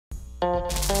Hey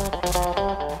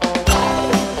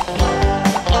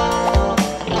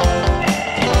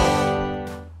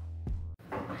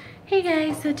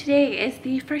guys, so today is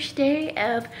the first day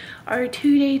of our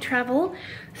 2-day travel.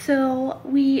 So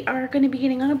we are going to be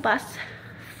getting on a bus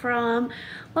from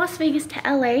Las Vegas to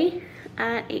LA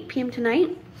at 8 p.m. tonight.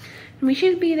 And we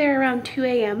should be there around 2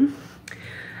 a.m.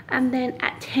 And then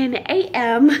at 10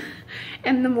 a.m.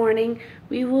 in the morning,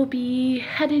 we will be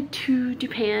headed to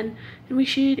Japan. And we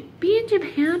should be in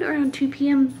Japan around 2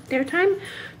 p.m. their time.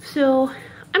 So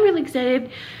I'm really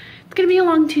excited. It's going to be a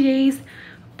long 2 days.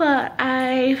 But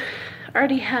I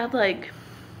already have like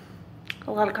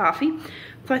a lot of coffee,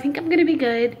 so I think I'm gonna be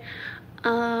good.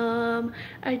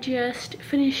 I just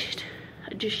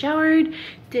showered,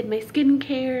 did my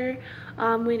skincare,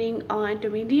 waiting on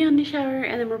Domain Dion to shower,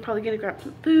 and then we're probably gonna grab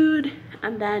some food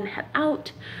and then head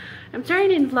out. I'm sorry I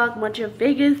didn't vlog much of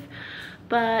Vegas,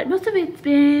 but most of it's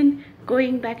been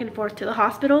going back and forth to the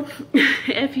hospital.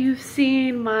 If you've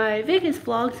seen my Vegas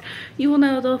vlogs, you will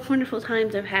know the wonderful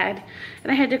times I've had.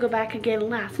 And I had to go back again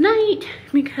last night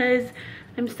because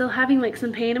I'm still having like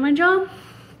some pain in my jaw.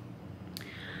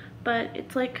 But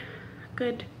it's like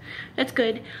good. It's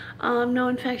good. No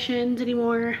infections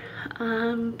anymore.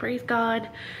 Praise God.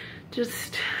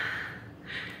 Just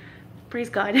praise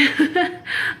God.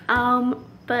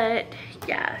 But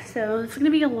yeah, so it's gonna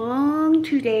be a long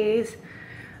 2 days.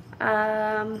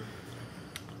 But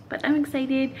I'm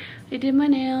excited. I did my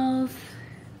nails.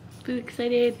 Super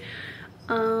excited.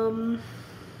 I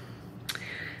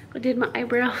did my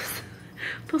eyebrows.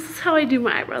 This is how I do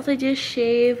my eyebrows. I just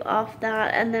shave off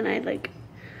that and then I like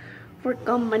work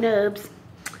on my nubs.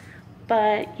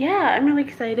 But yeah, I'm really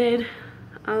excited.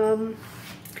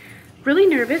 Really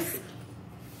nervous,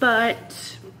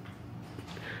 but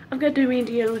I've got Domain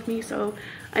Dion with me, so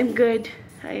I'm good.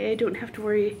 I don't have to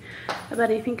worry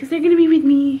about anything because they're gonna be with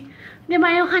me.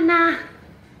 Namayo Hana.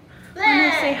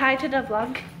 Wanna say hi to the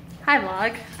vlog? Hi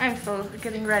vlog. I'm still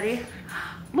getting ready.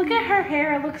 Look at her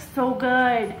hair, it looks so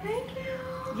good. Thank you.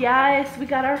 Yes, we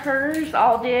got our hers,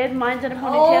 all did. Mine's in a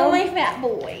ponytail. Oh, my fat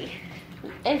boy.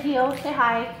 Ezio, say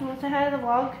hi. You wanna say hi to the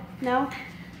vlog? No?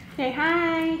 Say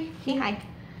hi. Say hi.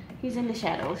 He's in the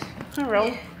shadows. Hello.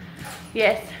 Yeah.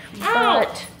 Yes, Ow.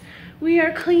 but we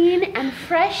are clean and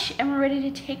fresh and we're ready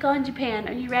to take on Japan.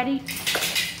 Are you ready?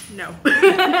 No.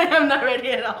 I'm not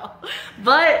ready at all.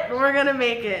 But we're gonna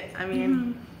make it. I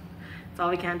mean, it's all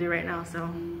we can do right now, so.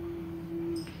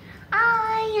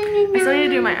 I still need to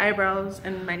do my eyebrows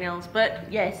and my nails, but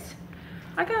Yes.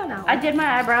 I got now. I did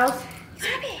my eyebrows.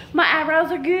 My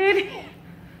eyebrows are good.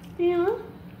 Yeah.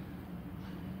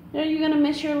 Are you gonna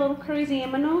miss your little crazy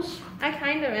nose? I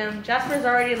kind of am. Jasper's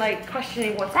already like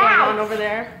questioning what's going on over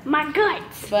there. My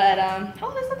guts. But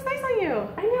oh, this looks nice on you.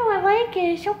 I know, I like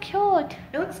it. It's so cute.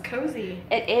 It looks cozy.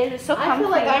 It is. It's so comfy. I feel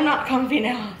like I'm not comfy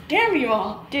now. Damn you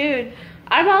all. Dude,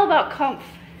 I'm all about comf.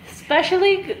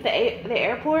 Especially the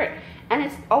airport. And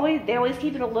they always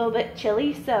keep it a little bit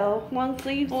chilly, so long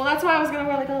sleeves. Well, that's why I was gonna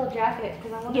wear like a little jacket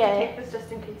because I wanted Yeah. to take this just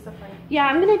in case of like. Yeah,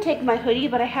 I'm gonna take my hoodie,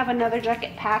 but I have another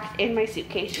jacket packed in my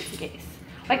suitcase just in case.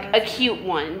 Like a cute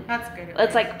one. That's good.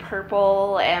 It's like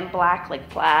purple and black, like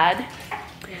plaid. Yeah.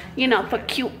 You know, for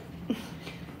cute.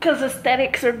 Cause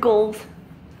aesthetics are gold.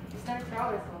 Aesthetics are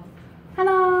always cool.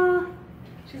 Hello.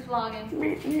 She's vlogging.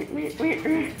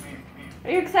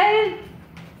 Are you excited?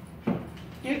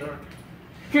 Sure.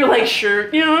 You're like, sure.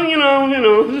 You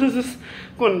know. This is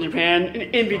going to Japan in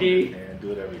NBD. And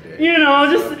do it every day. You know,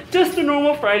 just a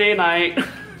normal Friday night. Ain't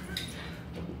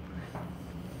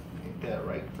that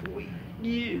right, boy?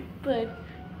 Yeah. But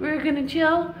we're gonna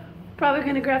chill. Probably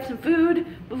gonna grab some food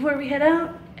before we head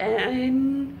out.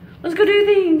 And let's go do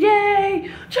things. Yay!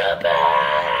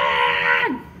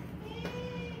 Japan!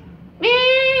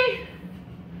 Me!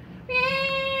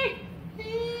 Me!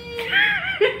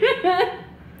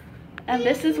 And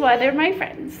this is why they're my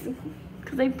friends.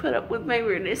 Because they put up with my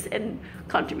weirdness and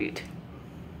contribute.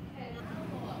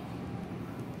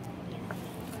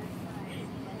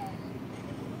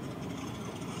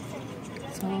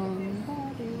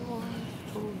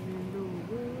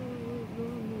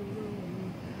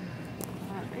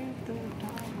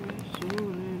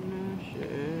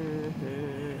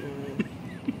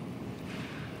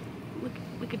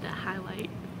 Look at that highlight.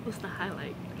 What's the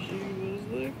highlight? She was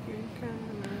looking kind of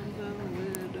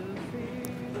with a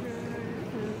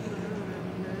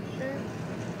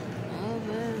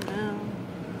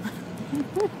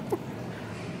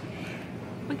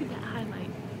Look at that highlight.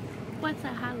 What's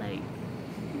that highlight?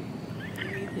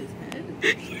 His head.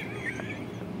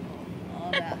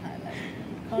 All that highlight.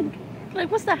 Contour. Like,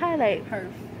 what's the highlight?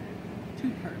 Perf. Too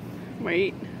perf.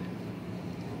 Right.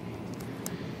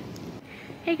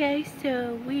 Hey guys,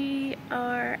 so we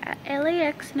are at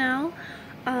LAX now.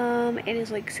 It is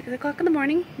like 6 o'clock in the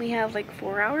morning. We have like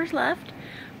 4 hours left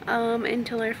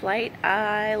until our flight.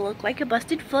 I look like a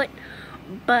busted foot,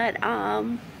 but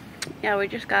yeah, we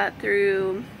just got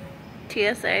through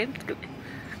TSA. It's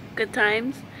good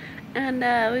times, and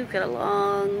we've got a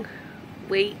long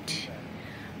wait.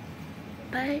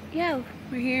 But yeah,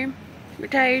 we're here. We're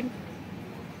tired.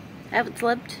 I haven't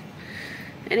slept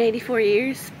in 84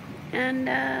 years. And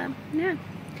yeah,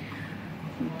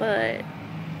 but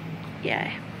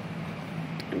yeah,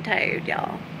 I'm tired,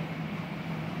 y'all.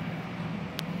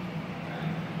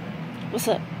 What's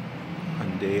up?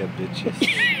 Hyundai bitches.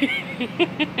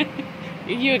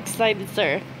 Are you excited,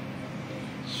 sir?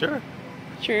 Sure.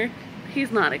 Sure.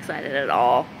 He's not excited at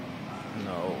all.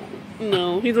 No.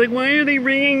 No, he's like, why are they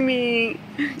bringing me?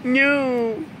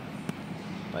 No.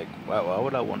 Like, why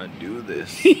would I want to do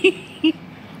this?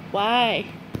 Why?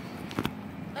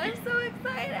 I'm so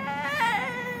excited!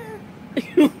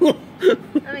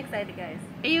 I'm excited, guys.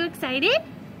 Are you excited?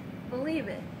 Believe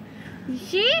it. You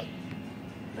see?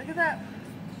 Look at that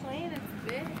plane. It's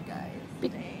big, guys.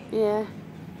 Dang. Yeah.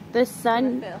 The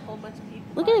sun. Fit a whole bunch of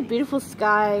people. Look at the beautiful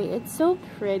sky. It's so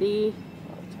pretty.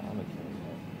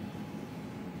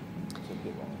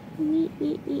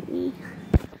 Me.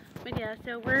 But yeah,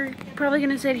 so we're probably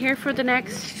gonna sit here for the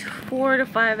next 4 to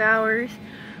 5 hours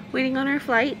waiting on our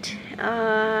flight,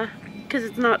 because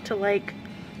it's not till like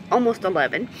almost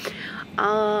 11.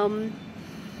 And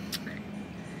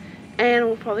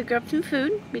we'll probably grab some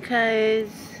food because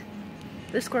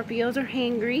the Scorpios are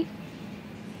hangry.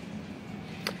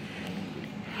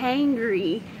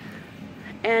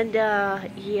 And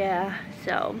yeah,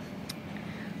 so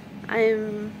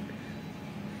I'm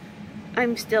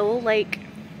still like,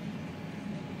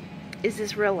 is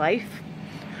this real life?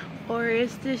 Or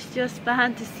is this just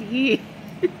fantasy?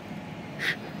 Pinch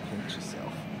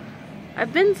yourself.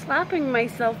 I've been slapping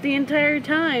myself the entire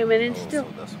time and it's still...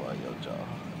 So that's why your jaw.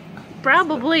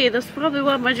 Probably, that's probably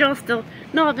why my jaw's still...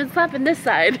 No, I've been slapping this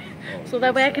side. So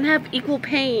that way I can have equal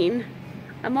pain.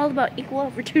 I'm all about equal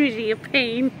opportunity of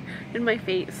pain in my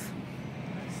face.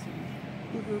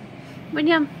 But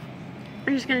yeah,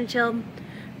 I'm just gonna chill.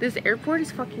 This airport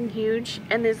is fucking huge,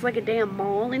 and there's like a damn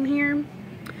mall in here.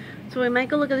 So we might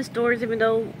go look at the stores, even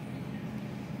though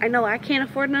I know I can't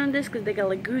afford none of this because they got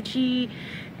like Gucci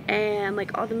and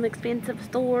like all them expensive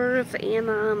stores,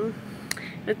 and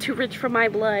they're too rich for my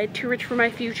blood, too rich for my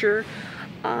future.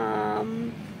 So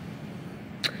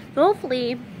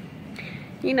hopefully,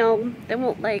 you know, they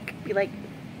won't like be like,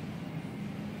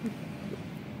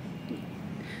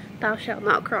 thou shalt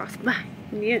not cross. Bye.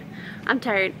 Yeah, I'm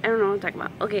tired. I don't know what I'm talking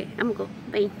about. Okay, I'm gonna go.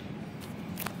 Bye.